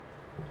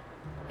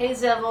Hey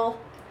Zevil,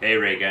 Hey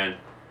Raygun.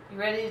 you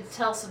ready to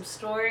tell some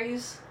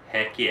stories?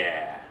 Heck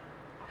yeah.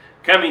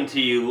 Coming to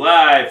you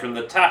live from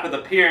the top of the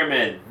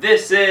pyramid,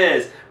 this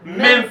is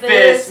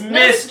Memphis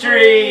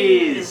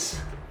Mysteries!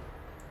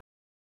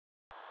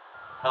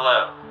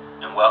 Hello,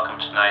 and welcome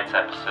to tonight's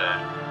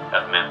episode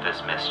of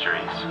Memphis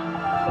Mysteries.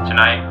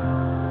 Tonight,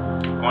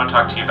 I want to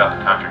talk to you about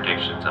the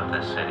contradictions of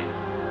this city.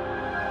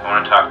 I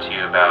want to talk to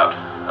you about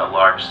a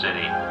large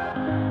city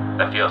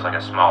that feels like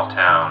a small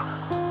town,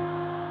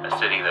 a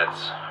city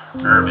that's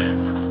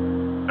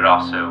urban, but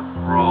also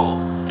rural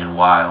and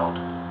wild.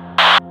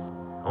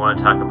 I want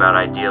to talk about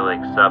idyllic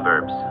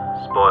suburbs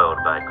spoiled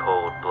by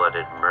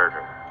cold-blooded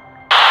murder.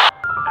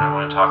 And I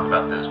want to talk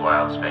about those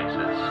wild spaces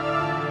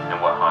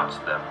and what haunts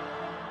them.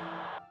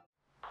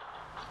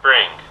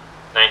 Spring,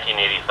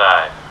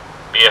 1985.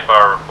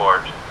 BFR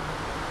report,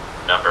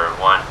 number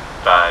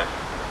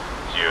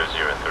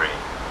 15003.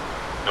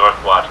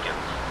 North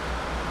Watkins,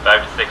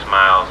 5 to 6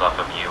 miles off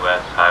of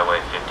US Highway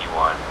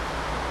 51,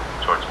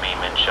 towards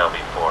Meeman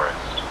Shelby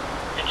Forest,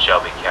 in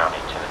Shelby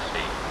County,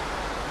 Tennessee.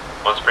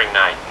 One spring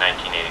night in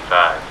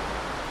 1985,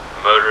 a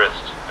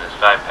motorist and his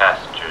 5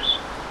 passengers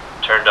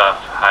turned off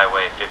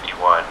Highway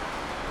 51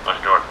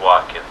 onto North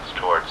Watkins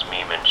towards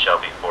Meeman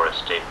Shelby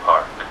Forest State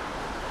Park.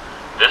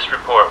 This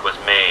report was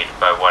made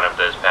by one of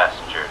those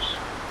passengers.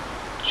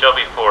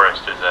 Shelby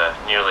Forest is a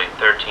nearly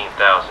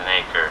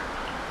 13,000-acre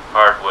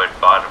hardwood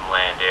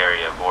bottomland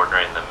area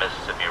bordering the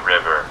Mississippi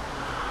River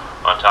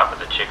on top of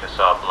the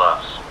Chickasaw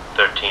Bluffs,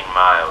 13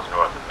 miles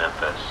north of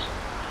Memphis.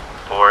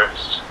 The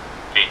forest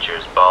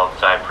features bald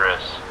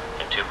cypress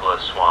and tupelo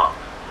swamp,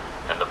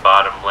 and the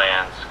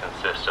bottomlands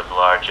consist of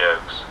large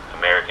oaks,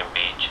 American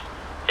beech,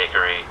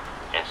 hickory,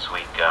 and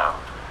sweet gum.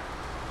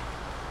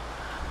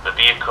 The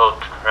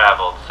vehicle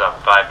traveled some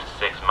 5 to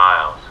 6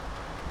 miles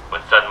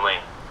when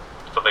suddenly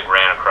something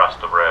ran across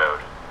the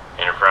road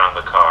in front of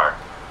the car,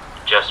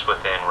 just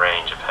within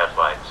range of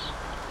headlights.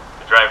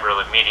 The driver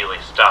immediately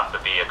stopped the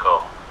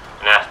vehicle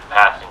and asked the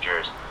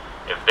passengers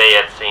if they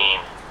had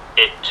seen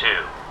it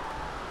too.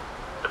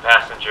 The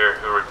passenger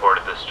who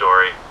reported the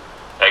story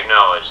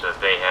acknowledged that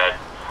they had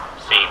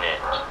seen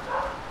it.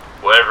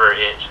 Whatever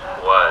it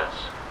was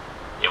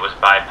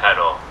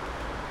bipedal,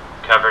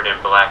 covered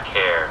in black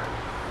hair,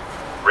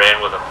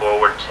 ran with a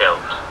forward tilt,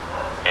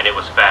 and it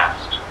was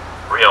fast,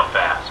 real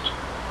fast.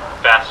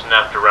 Fast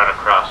enough to run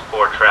across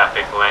 4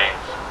 traffic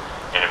lanes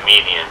and a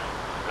median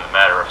in a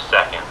matter of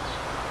seconds.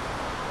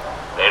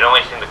 They had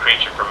only seen the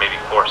creature for maybe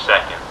 4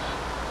 seconds,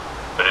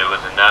 but it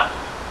was enough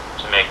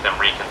to make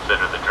them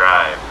reconsider the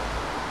drive.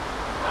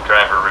 The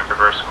driver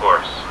reversed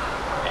course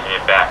and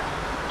headed back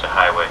to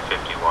Highway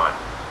 51.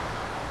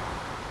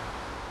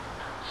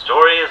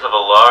 Stories of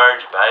a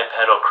large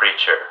bipedal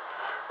creature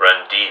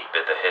run deep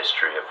in the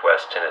history of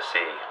West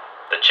Tennessee.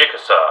 The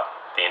Chickasaw,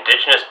 the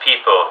indigenous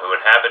people who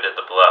inhabited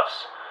the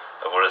bluffs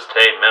of what is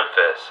today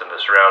Memphis and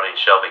the surrounding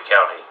Shelby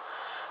County,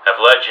 have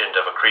legend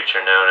of a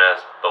creature known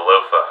as the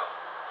Lofa.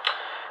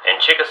 In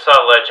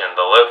Chickasaw legend,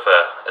 the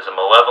Lofa is a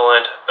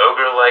malevolent,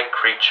 ogre-like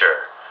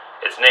creature.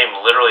 Its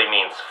name literally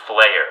means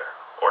flayer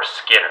or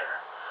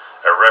skinner,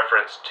 a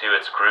reference to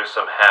its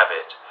gruesome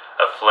habit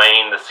of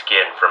flaying the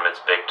skin from its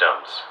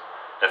victims.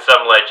 In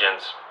some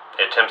legends,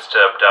 it attempts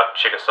to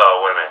abduct Chickasaw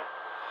women.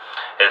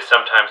 It is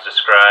sometimes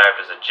described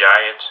as a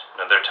giant,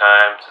 and other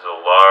times as a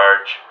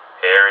large,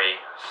 hairy,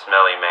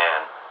 smelly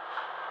man.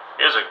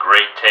 Here's a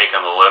great take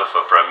on the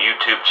Lofa from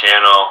YouTube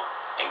channel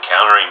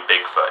Encountering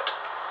Bigfoot.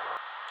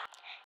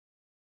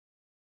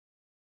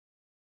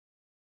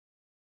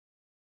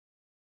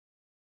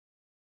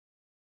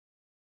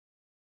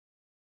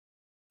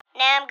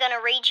 Now I'm going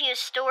to read you a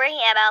story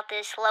about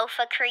this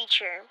Lofa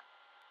creature.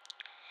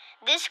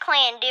 This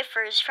clan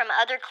differs from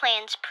other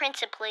clans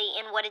principally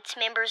in what its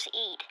members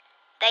eat.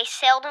 They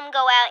seldom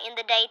go out in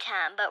the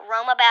daytime, but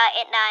roam about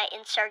at night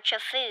in search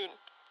of food.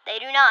 They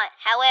do not,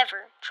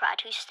 however, try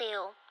to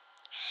steal.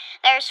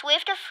 They are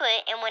swift of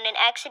foot, and when an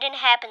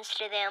accident happens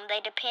to them,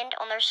 they depend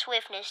on their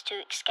swiftness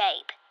to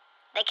escape.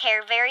 They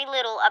care very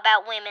little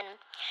about women,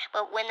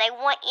 but when they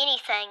want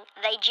anything,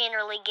 they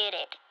generally get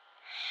it.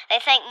 They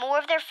think more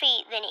of their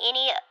feet than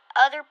any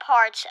other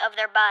parts of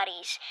their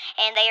bodies,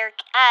 and their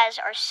eyes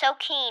are so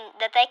keen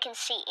that they can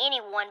see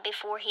anyone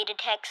before he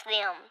detects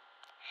them.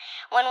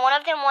 When one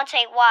of them wants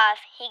a wife,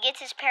 he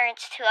gets his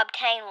parents to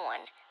obtain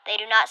one. They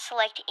do not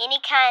select any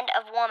kind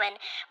of woman,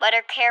 but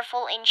are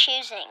careful in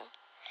choosing.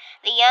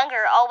 The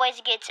younger always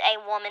gets a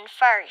woman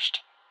first.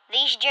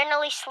 These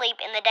generally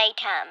sleep in the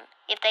daytime.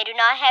 If they do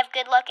not have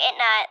good luck at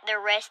night, their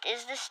rest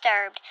is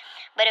disturbed,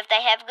 but if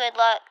they have good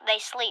luck, they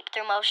sleep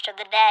through most of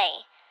the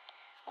day.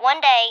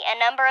 One day, a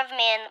number of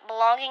men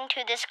belonging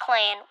to this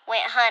clan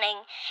went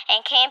hunting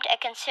and camped a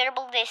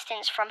considerable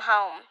distance from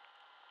home.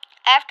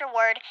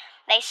 Afterward,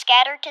 they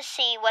scattered to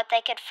see what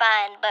they could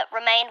find, but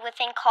remained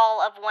within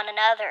call of one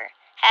another,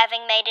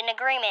 having made an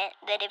agreement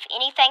that if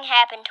anything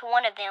happened to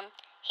one of them,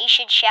 he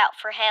should shout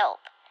for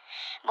help.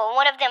 But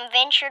one of them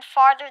ventured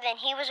farther than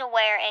he was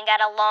aware and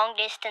got a long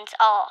distance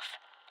off.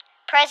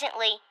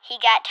 Presently he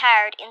got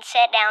tired and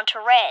sat down to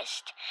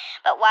rest.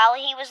 But while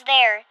he was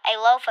there, a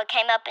loafa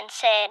came up and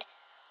said,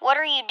 "What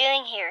are you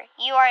doing here?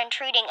 You are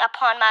intruding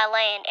upon my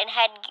land and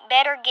had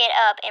better get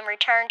up and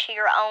return to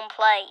your own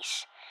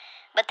place."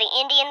 But the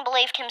Indian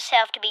believed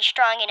himself to be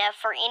strong enough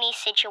for any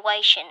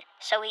situation,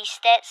 so he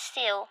sat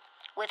still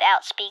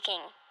without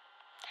speaking.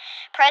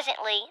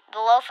 Presently the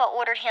loafa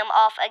ordered him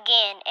off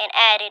again and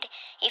added,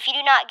 "If you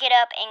do not get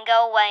up and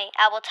go away,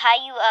 I will tie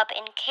you up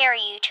and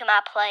carry you to my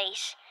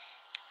place."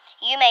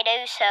 "You may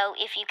do so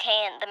if you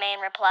can," the man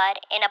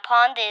replied, and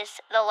upon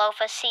this the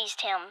loafa seized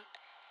him.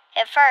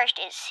 At first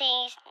it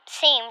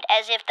seemed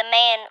as if the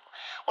man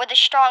were the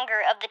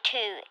stronger of the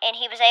two, and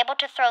he was able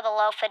to throw the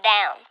loafa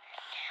down.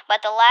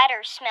 But the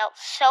latter smelt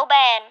so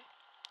bad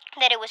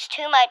that it was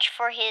too much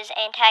for his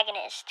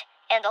antagonist,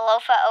 and the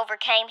loafa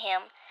overcame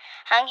him,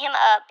 hung him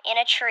up in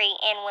a tree,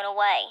 and went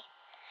away.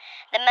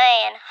 The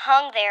man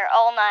hung there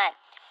all night,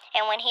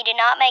 and when he did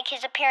not make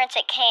his appearance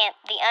at camp,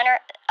 the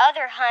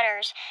other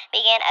hunters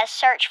began a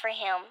search for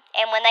him,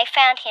 and when they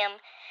found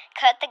him,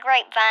 cut the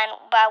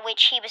grapevine by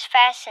which he was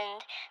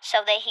fastened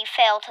so that he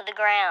fell to the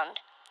ground.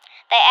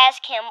 They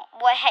asked him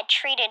what had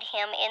treated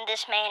him in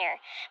this manner,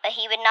 but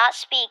he would not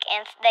speak,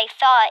 and they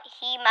thought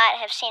he might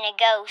have seen a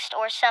ghost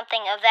or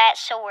something of that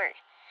sort.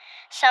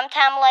 Some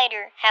time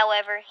later,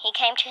 however, he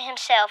came to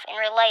himself and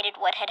related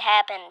what had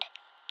happened.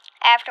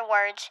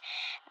 Afterwards,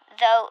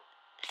 though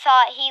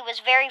thought he was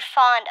very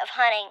fond of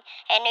hunting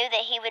and knew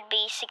that he would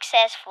be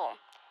successful,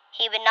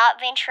 he would not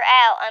venture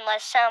out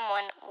unless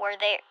someone were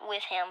there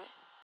with him.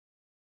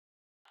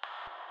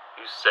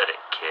 You said it,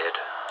 kid.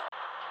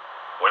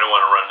 Wouldn't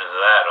want to run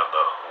into that on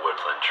the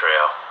Woodland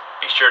Trail.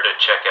 Be sure to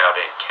check out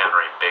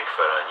Encountering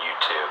Bigfoot on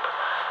YouTube.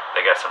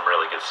 They got some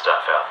really good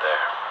stuff out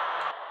there.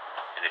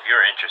 And if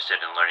you're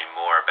interested in learning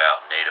more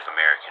about Native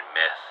American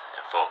myth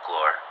and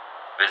folklore,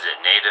 visit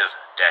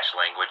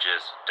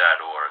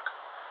native-languages.org,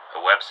 a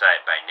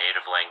website by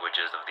Native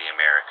Languages of the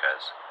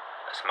Americas,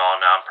 a small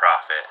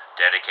nonprofit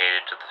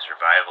dedicated to the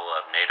survival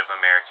of Native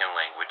American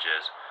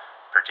languages,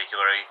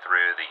 particularly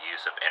through the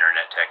use of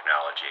internet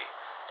technology.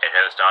 It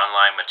hosts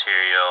online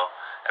material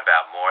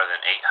about more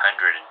than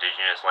 800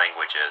 indigenous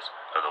languages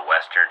of the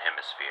Western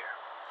Hemisphere.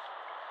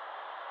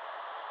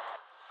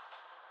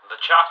 The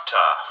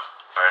Choctaw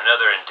are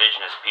another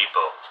indigenous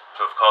people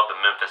who have called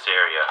the Memphis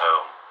area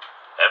home.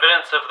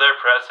 Evidence of their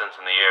presence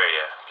in the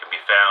area can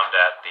be found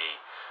at the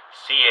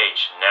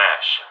C.H.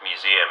 Nash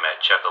Museum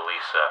at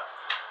Chucalissa,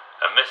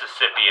 a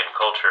Mississippian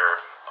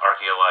culture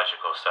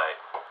archaeological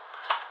site.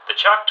 The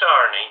Choctaw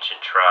are an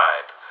ancient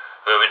tribe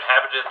who have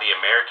inhabited the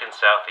American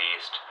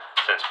Southeast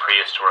since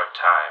prehistoric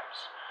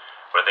times,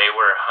 where they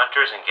were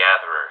hunters and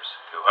gatherers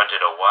who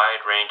hunted a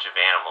wide range of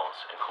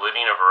animals,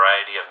 including a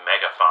variety of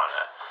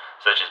megafauna,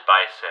 such as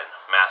bison,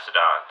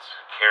 mastodons,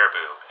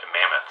 caribou, and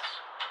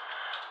mammoths.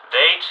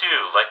 They,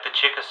 too, like the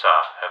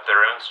Chickasaw, have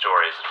their own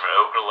stories of an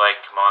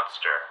ogre-like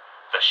monster,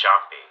 the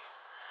Shompi.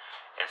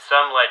 In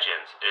some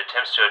legends, it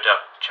attempts to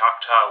abduct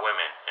Choctaw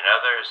women. In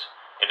others,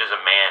 it is a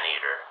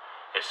man-eater.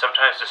 It is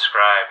sometimes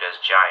described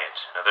as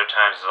giant, and other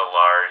times as a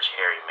large,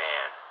 hairy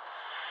man.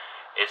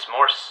 Its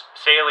more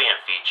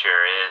salient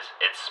feature is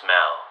its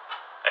smell.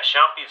 A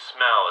Shompi's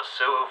smell is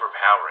so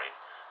overpowering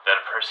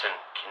that a person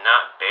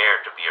cannot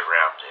bear to be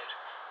around it,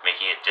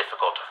 making it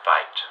difficult to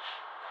fight.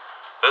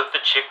 Both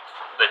the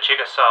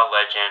Chickasaw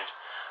legend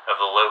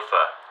of the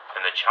Lofa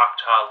and the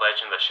Choctaw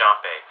legend of the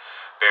Shompi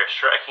bear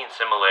striking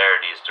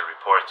similarities to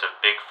reports of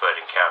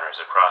Bigfoot encounters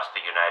across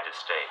the United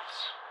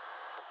States.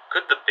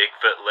 Could the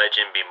Bigfoot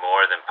legend be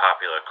more than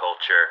popular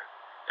culture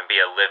and be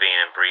a living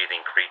and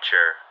breathing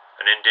creature,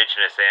 an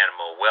indigenous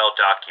animal well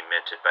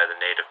documented by the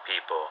native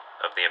people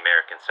of the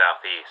American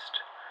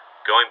Southeast,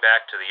 going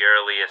back to the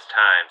earliest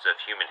times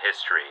of human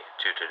history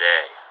to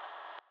today?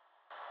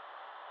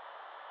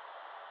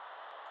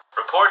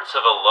 Reports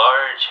of a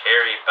large,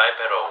 hairy,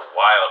 bipedal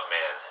wild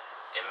man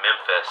in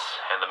Memphis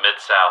and the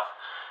Mid-South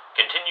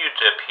continued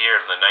to appear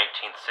in the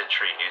 19th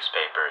century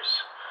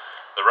newspapers.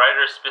 The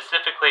writers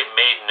specifically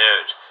made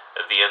note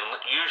of the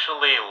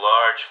unusually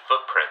large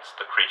footprints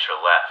the creature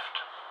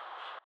left.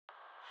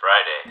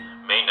 Friday,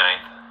 May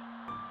 9th,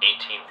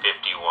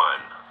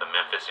 1851, the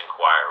Memphis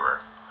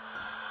Inquirer.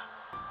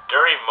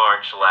 During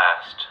March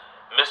last,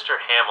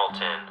 Mr.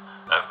 Hamilton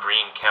of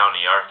Greene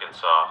County,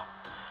 Arkansas,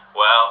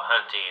 while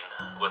hunting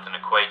with an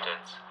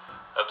acquaintance,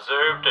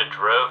 observed a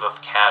drove of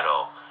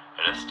cattle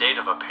in a state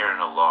of apparent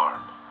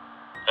alarm,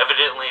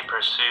 evidently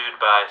pursued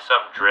by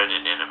some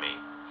dreaded enemy.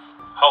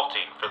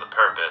 Halting for the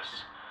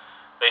purpose,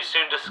 they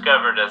soon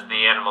discovered as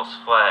the animals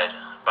fled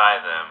by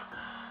them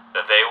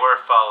that they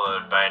were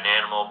followed by an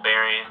animal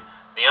bearing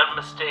the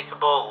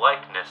unmistakable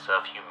likeness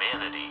of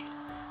humanity.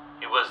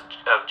 It was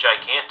of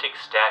gigantic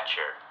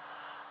stature,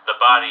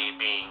 the body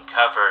being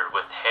covered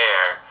with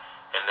hair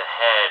and the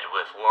head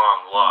with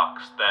long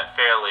locks that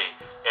fairly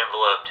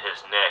enveloped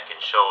his neck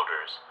and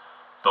shoulders.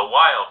 The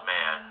wild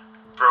man,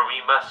 for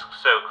we must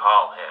so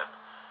call him,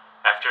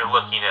 after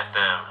looking at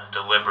them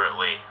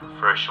deliberately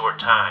for a short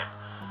time,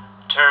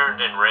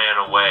 turned and ran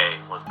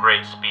away with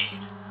great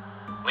speed.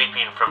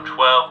 leaping from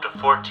 12 to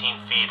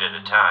 14 feet at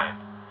a time.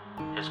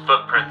 His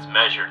footprints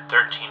measured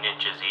 13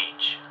 inches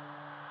each.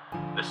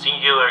 The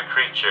singular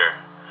creature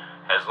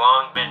has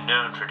long been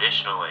known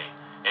traditionally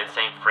in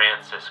St.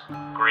 Francis,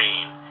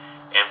 Greene,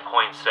 and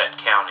Poinsett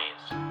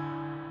counties.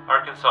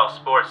 Arkansas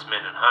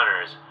sportsmen and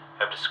hunters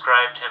have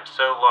described him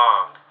so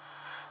long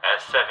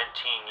as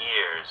 17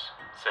 years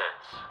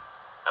since.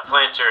 A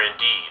planter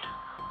indeed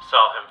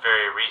saw him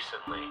very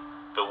recently,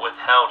 but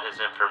withheld his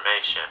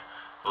information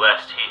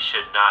lest he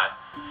should not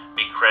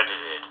be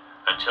credited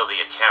until the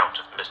account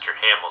of Mr.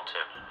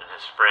 Hamilton and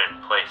his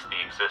friend placed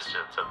the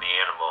existence of the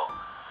animal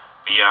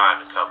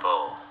beyond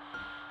Kabul.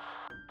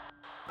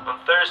 On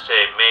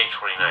Thursday, May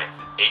 29,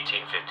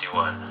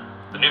 1851,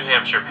 the New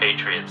Hampshire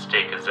Patriot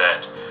State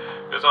Gazette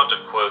goes on to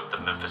quote the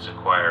Memphis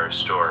Inquirer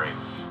story,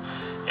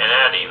 and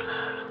adding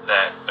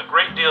that a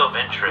great deal of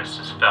interest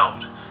is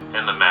felt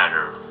in the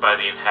matter by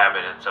the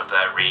inhabitants of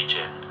that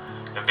region,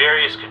 and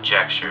various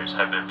conjectures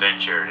have been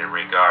ventured in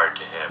regard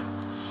to him.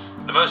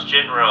 The most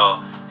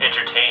general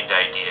entertained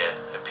idea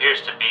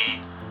appears to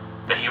be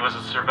that he was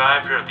a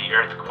survivor of the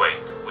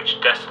earthquake which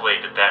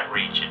desolated that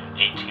region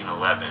in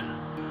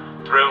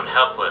 1811. Thrown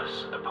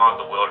helpless upon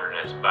the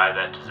wilderness by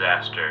that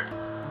disaster,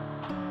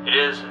 it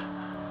is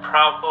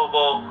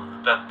probable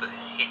that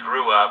he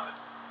grew up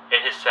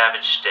in his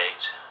savage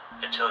state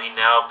until he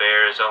now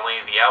bears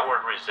only the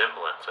outward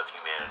resemblance of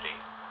humanity.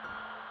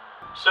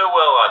 So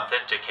well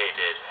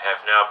authenticated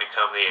have now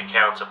become the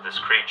accounts of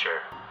this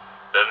creature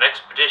that an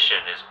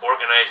expedition is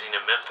organizing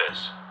in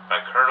Memphis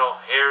by Colonel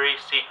Harry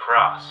C.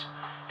 Cross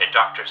and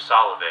Dr.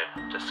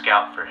 Sullivan to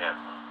scout for him.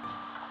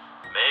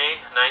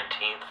 May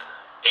 19th,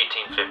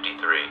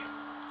 1853,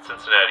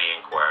 Cincinnati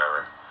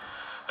Enquirer.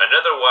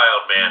 Another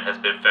wild man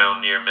has been found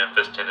near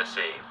Memphis,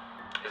 Tennessee.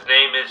 His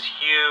name is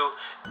Hugh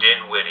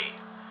Dinwiddie.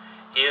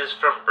 He is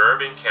from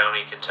Bourbon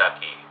County,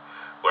 Kentucky,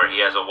 where he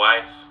has a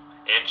wife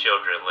and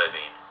children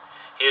living.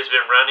 He has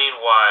been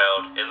running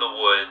wild in the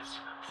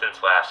woods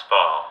since last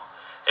fall,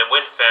 and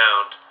when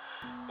found,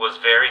 was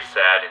very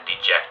sad and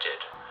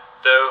dejected,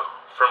 though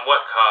from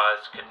what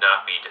cause could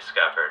not be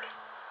discovered.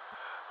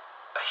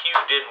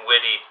 Hugh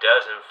Dinwiddie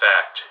does in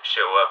fact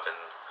show up in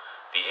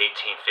the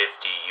 1850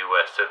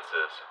 U.S.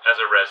 Census as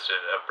a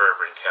resident of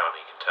Bourbon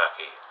County,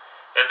 Kentucky,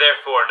 and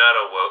therefore not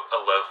a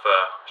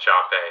lofa,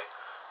 champe,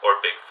 or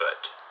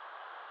Bigfoot.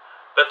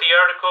 But the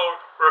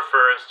article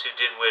refers to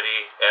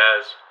Dinwiddie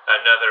as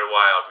another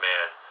wild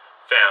man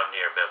found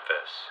near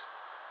Memphis.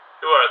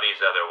 Who are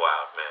these other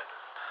wild men?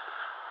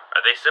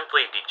 Are they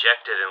simply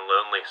dejected and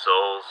lonely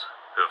souls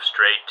who have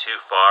strayed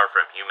too far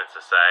from human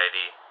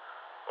society,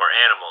 or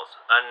animals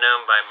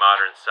unknown by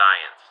modern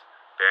science,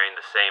 bearing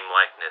the same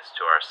likeness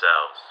to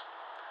ourselves?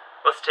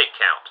 Let's take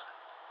count.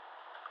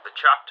 The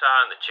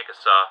Choctaw and the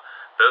Chickasaw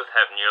both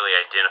have nearly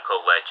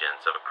identical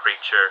legends of a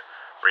creature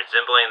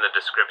resembling the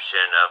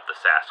description of the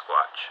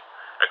Sasquatch,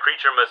 a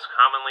creature most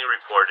commonly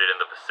reported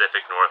in the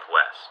Pacific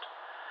Northwest.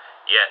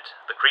 Yet,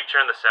 the creature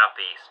in the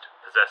Southeast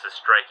possesses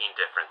striking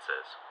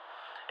differences.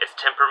 Its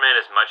temperament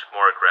is much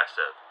more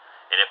aggressive,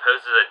 and it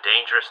poses a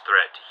dangerous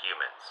threat to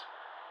humans.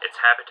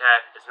 Its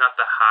habitat is not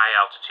the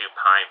high-altitude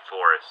pine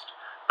forest,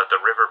 but the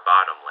river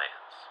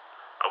bottomlands.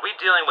 Are we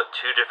dealing with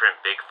two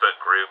different Bigfoot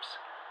groups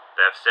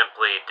that have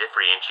simply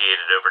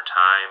differentiated over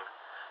time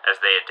as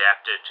they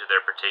adapted to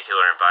their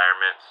particular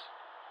environments?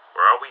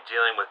 Or are we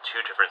dealing with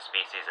two different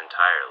species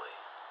entirely?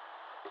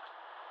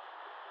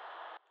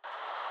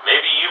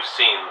 Maybe you've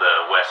seen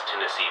the West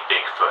Tennessee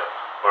Bigfoot,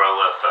 or a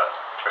lofa,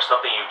 or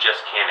something you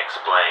just can't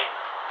explain.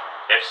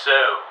 If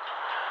so,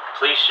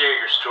 please share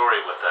your story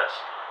with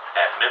us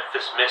at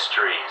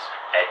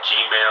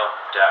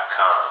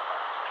memphismysteries@gmail.com.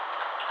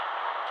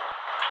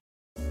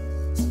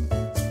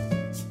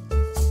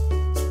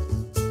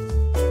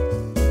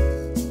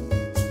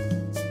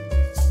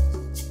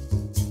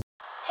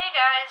 Hey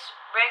guys,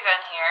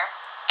 Raygun here.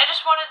 I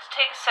just wanted to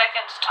take a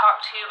second to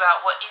talk to you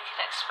about what you can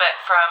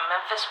expect from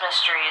Memphis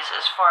Mysteries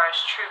as far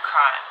as true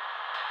crime.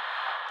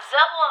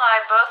 Zevel and I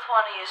both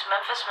want to use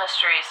Memphis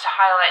Mysteries to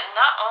highlight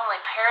not only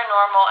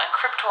paranormal and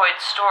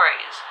cryptoid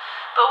stories,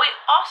 but we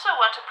also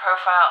want to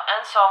profile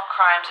unsolved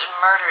crimes and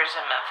murders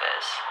in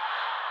Memphis.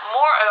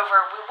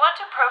 Moreover, we want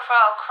to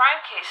profile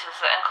crime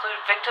cases that include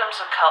victims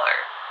of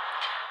color.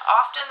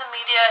 Often the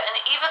media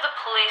and even the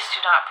police do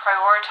not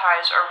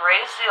prioritize or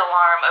raise the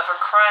alarm over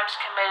crimes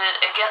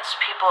committed against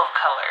people of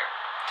color.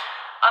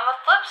 On the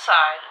flip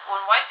side,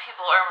 when white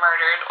people are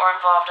murdered or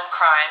involved in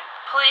crime,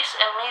 police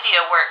and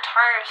media work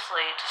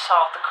tirelessly to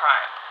solve the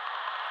crime.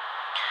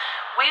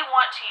 We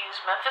want to use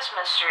Memphis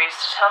Mysteries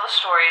to tell the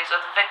stories of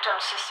the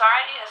victims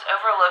society has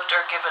overlooked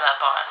or given up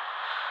on.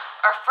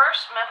 Our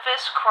first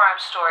Memphis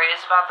crime story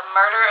is about the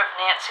murder of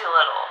Nancy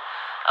Little,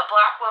 a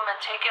black woman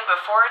taken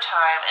before her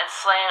time and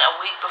slain a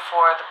week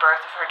before the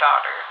birth of her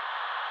daughter.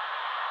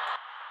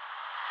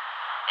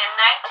 In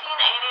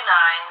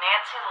 1989,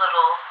 Nancy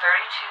Little,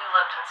 32,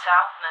 lived in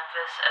South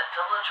Memphis at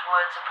Village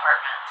Woods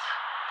Apartments.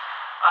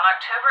 On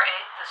October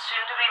 8th, the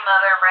soon-to-be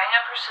mother rang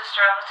up her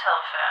sister on the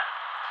telephone.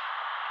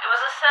 It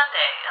was a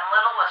Sunday, and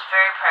Little was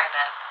very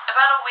pregnant.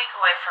 about a week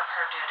away from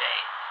her due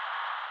date.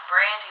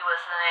 Brandy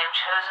was the name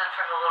chosen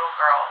for the little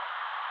girl.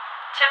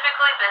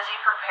 Typically busy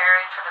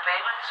preparing for the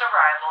baby's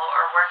arrival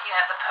or working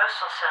at the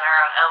postal center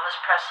on Elvis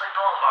Presley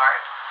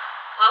Boulevard,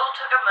 Little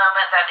took a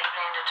moment that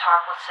evening to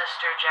talk with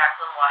sister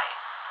Jacqueline White.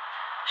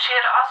 She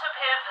had also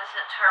paid a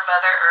visit to her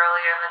mother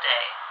earlier in the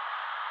day.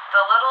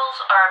 The Littles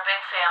are a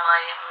big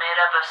family made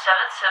up of 7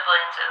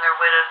 siblings and their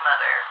widowed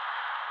mother.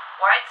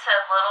 White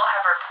said Little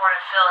had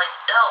reported feeling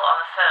ill on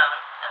the phone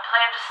and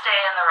planned to stay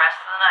in the rest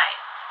of the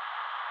night.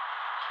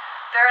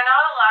 There are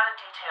not a lot of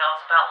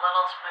details about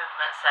Little's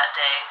movements that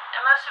day,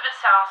 and most of it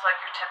sounds like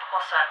your typical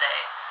Sunday,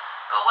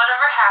 but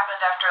whatever happened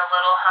after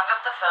Little hung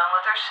up the phone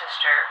with her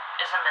sister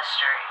is a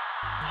mystery.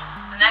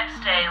 The next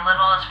day,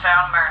 Little is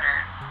found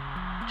murdered.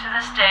 To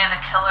this day,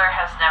 the killer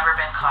has never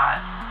been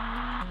caught.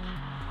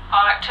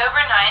 On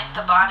October 9th,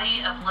 the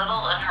body of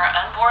Little and her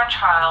unborn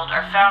child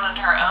are found in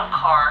her own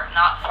car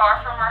not far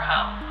from her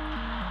home.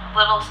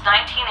 Little's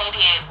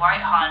 1988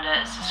 white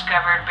Honda is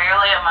discovered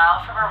barely a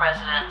mile from her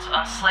residence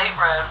on Slate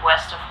Road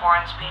west of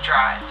Hornsby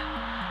Drive.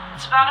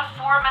 It's about a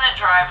 4-minute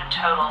drive in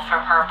total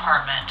from her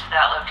apartment to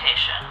that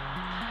location.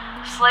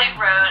 Slate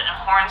Road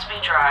and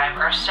Hornsby Drive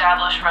are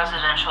established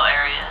residential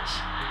areas.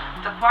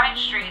 The quiet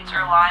streets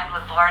are lined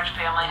with large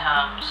family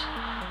homes.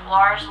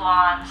 Large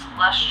lawns,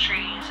 lush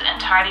trees, and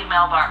tidy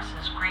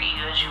mailboxes greet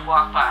you as you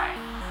walk by.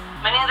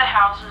 Many of the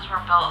houses were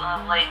built in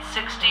the late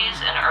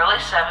 60s and early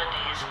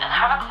 70s and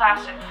have a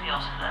classic feel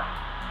to them.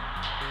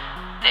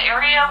 The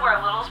area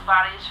where Little's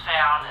body is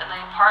found and the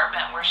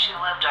apartment where she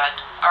lived at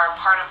are a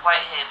part of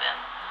Whitehaven,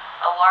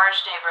 a large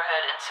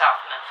neighborhood in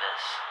South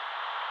Memphis.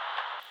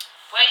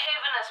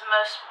 Whitehaven is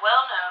most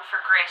well known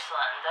for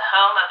Graceland, the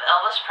home of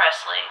Elvis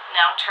Presley,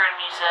 now turned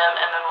museum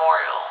and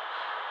memorial.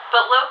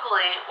 But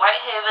locally,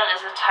 Whitehaven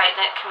is a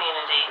tight-knit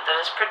community that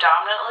is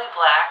predominantly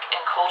black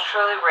and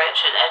culturally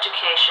rich in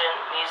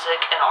education,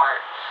 music, and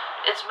art.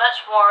 It's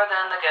much more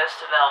than the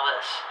ghost of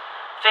Elvis.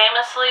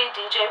 Famously,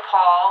 DJ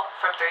Paul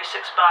from 3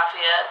 6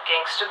 Mafia,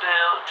 Gangsta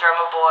Boo,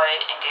 Drummer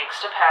Boy, and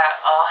Gangsta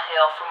Pat all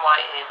hail from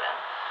Whitehaven.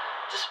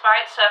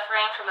 Despite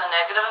suffering from the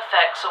negative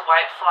effects of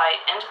white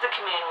flight into the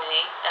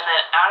community and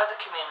then out of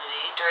the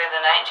community during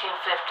the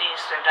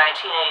 1950s through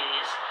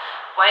 1980s,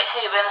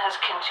 Whitehaven has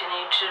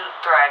continued to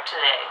thrive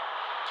today.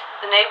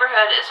 The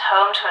neighborhood is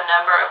home to a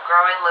number of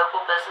growing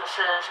local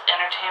businesses,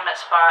 entertainment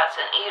spots,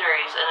 and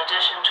eateries in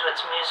addition to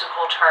its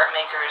musical chart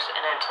makers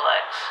and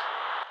intellects.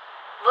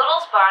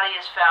 Little's body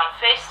is found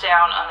face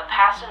down on the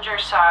passenger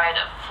side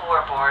of the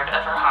floorboard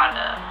of her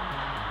Honda.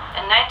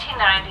 In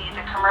 1990,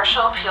 the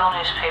Commercial Appeal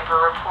newspaper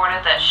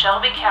reported that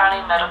Shelby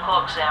County Medical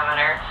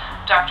Examiner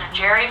Dr.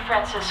 Jerry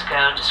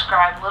Francisco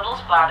described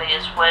Little's body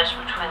as wedged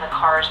between the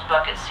car's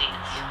bucket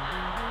seats.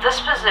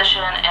 This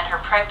position and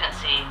her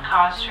pregnancy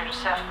caused her to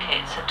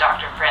suffocate, said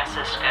Dr.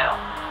 Francisco.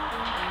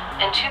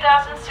 In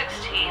 2016,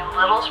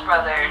 Little's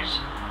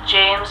brothers,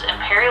 James and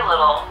Perry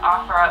Little,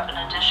 offer up an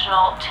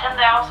additional $10,000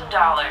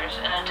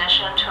 in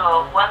addition to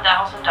a $1,000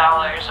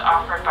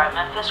 offered by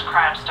Memphis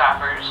Crime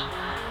Stoppers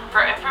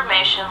for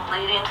information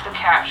leading to the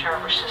capture of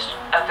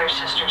their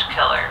sister's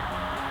killer.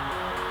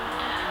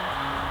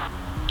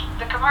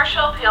 The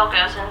Commercial Appeal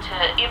goes into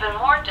even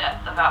more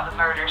depth about the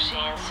murder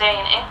scene,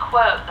 saying in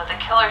quote that the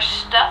killer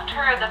stuffed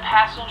her in the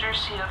passenger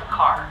seat of the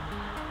car.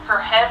 Her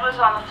head was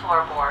on the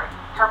floorboard,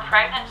 her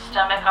pregnant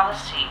stomach on the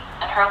seat,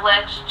 and her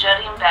legs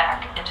jutting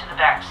back into the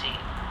back seat.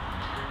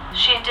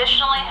 She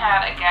additionally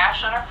had a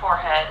gash on her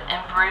forehead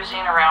and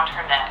bruising around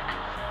her neck.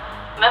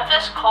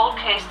 Memphis cold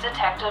case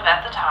detective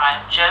at the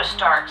time, Joe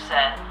Stark,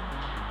 said,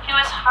 "He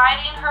was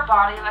hiding her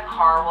body in the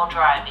car while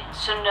driving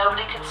so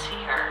nobody could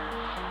see her.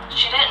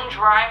 She didn't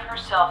drive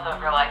herself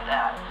over like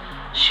that.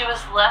 She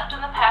was left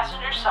on the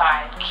passenger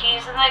side,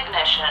 keys in the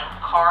ignition,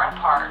 car in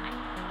park.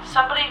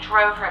 Somebody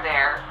drove her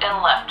there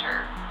and left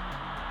her."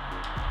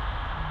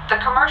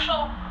 The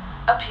Commercial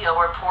Appeal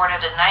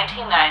reported in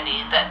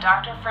 1990 that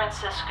Dr.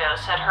 Francisco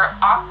said her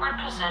awkward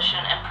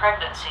position in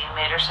pregnancy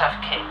made her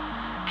suffocate,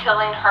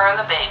 killing her and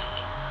the baby.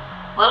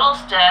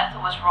 Little's death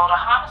was ruled a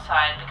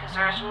homicide because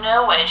there is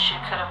no way she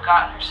could have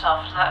gotten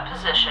herself to that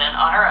position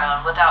on her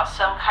own without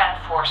some kind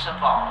of force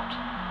involved.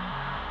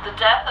 The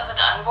death of an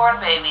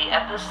unborn baby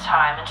at this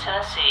time in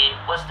Tennessee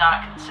was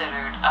not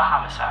considered a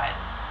homicide.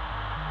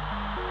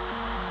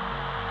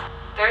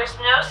 There is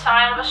no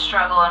sign of a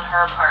struggle in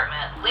her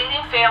apartment,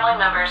 leading family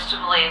members to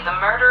believe the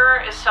murderer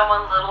is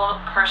someone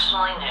Little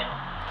personally knew.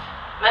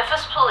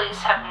 Memphis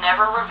police have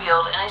never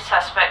revealed any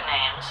suspect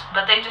names,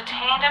 but they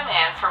detained a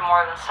man for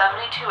more than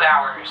 72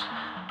 hours,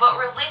 but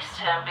released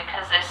him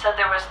because they said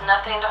there was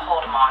nothing to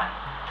hold him on.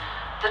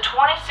 The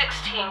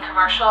 2016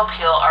 Commercial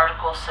Appeal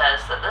article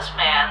says that this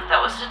man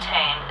that was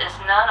detained is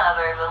none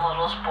other than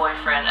Little's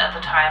boyfriend at the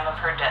time of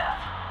her death.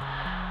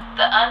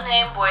 The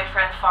unnamed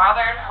boyfriend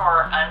fathered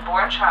her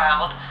unborn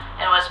child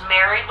and was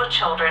married with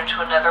children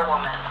to another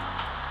woman.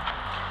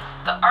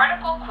 The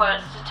article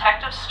quotes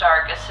Detective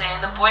Stark as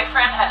saying the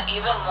boyfriend had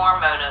even more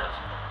motive.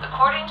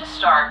 According to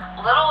Stark,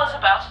 Little was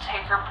about to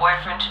take her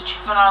boyfriend to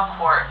juvenile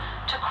court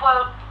to,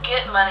 quote,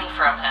 get money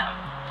from him.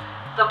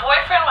 The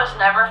boyfriend was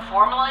never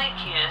formally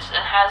accused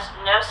and has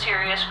no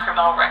serious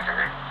criminal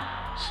record.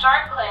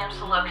 Stark claims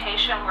the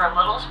location where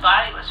Little's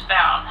body was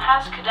found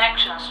has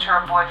connections to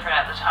her boyfriend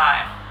at the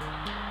time.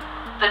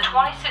 The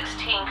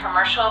 2016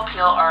 Commercial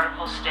Appeal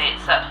article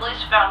states that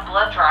police found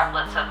blood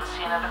droplets at the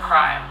scene of the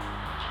crime.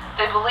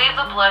 They believe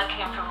the blood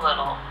came from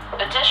Little.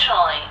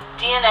 Additionally,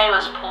 DNA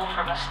was pulled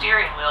from the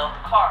steering wheel of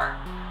the car.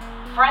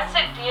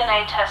 Forensic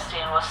DNA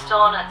testing was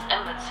still in its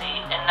infancy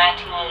in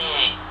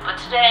 1988,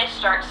 but today,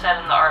 Stark said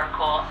in the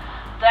article,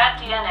 that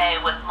DNA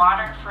with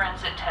modern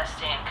forensic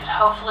testing could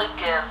hopefully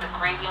give the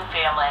grieving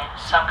family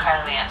some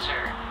kind of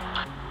answer.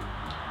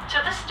 To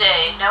this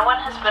day, no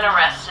one has been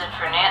arrested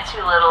for Nancy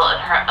Little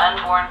and her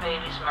unborn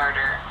baby's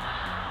murder.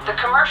 The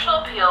Commercial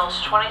Appeal's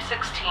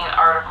 2016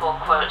 article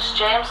quotes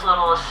James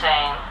Little as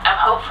saying, "I'm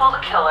hopeful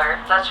the killer,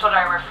 that's what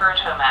I refer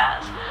to him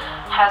as,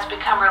 has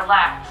become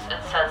relaxed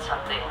and said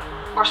something,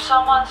 or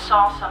someone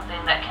saw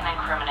something that can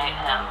incriminate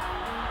him."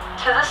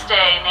 To this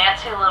day,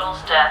 Nancy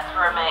Little's death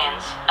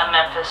remains a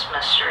Memphis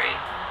mystery.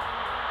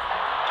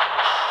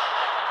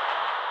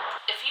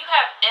 If you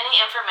have any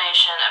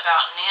information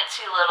about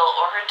Nancy Little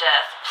or her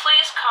death,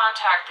 please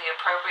contact the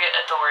appropriate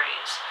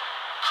authorities.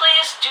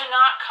 Please do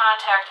not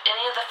contact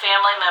any of the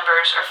family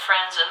members or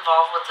friends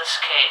involved with this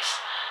case.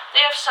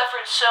 They have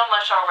suffered so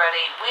much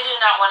already, we do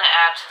not want to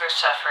add to their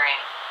suffering.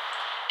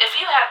 If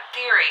you have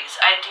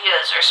theories,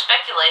 ideas, or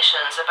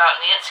speculations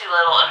about Nancy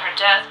Little and her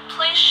death,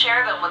 please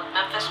share them with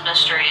Memphis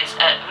Mysteries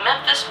at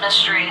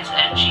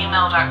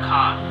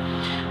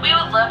memphismysteries@gmail.com. We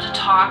would love to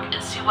talk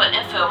and see what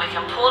info we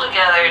can pull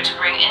together to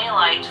bring any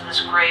light to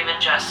this grave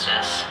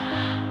injustice.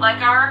 Like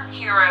our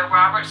hero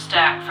Robert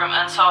Stack from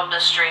Unsolved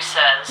Mysteries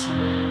says,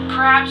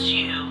 perhaps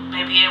you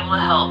may be able to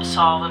help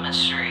solve a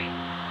mystery.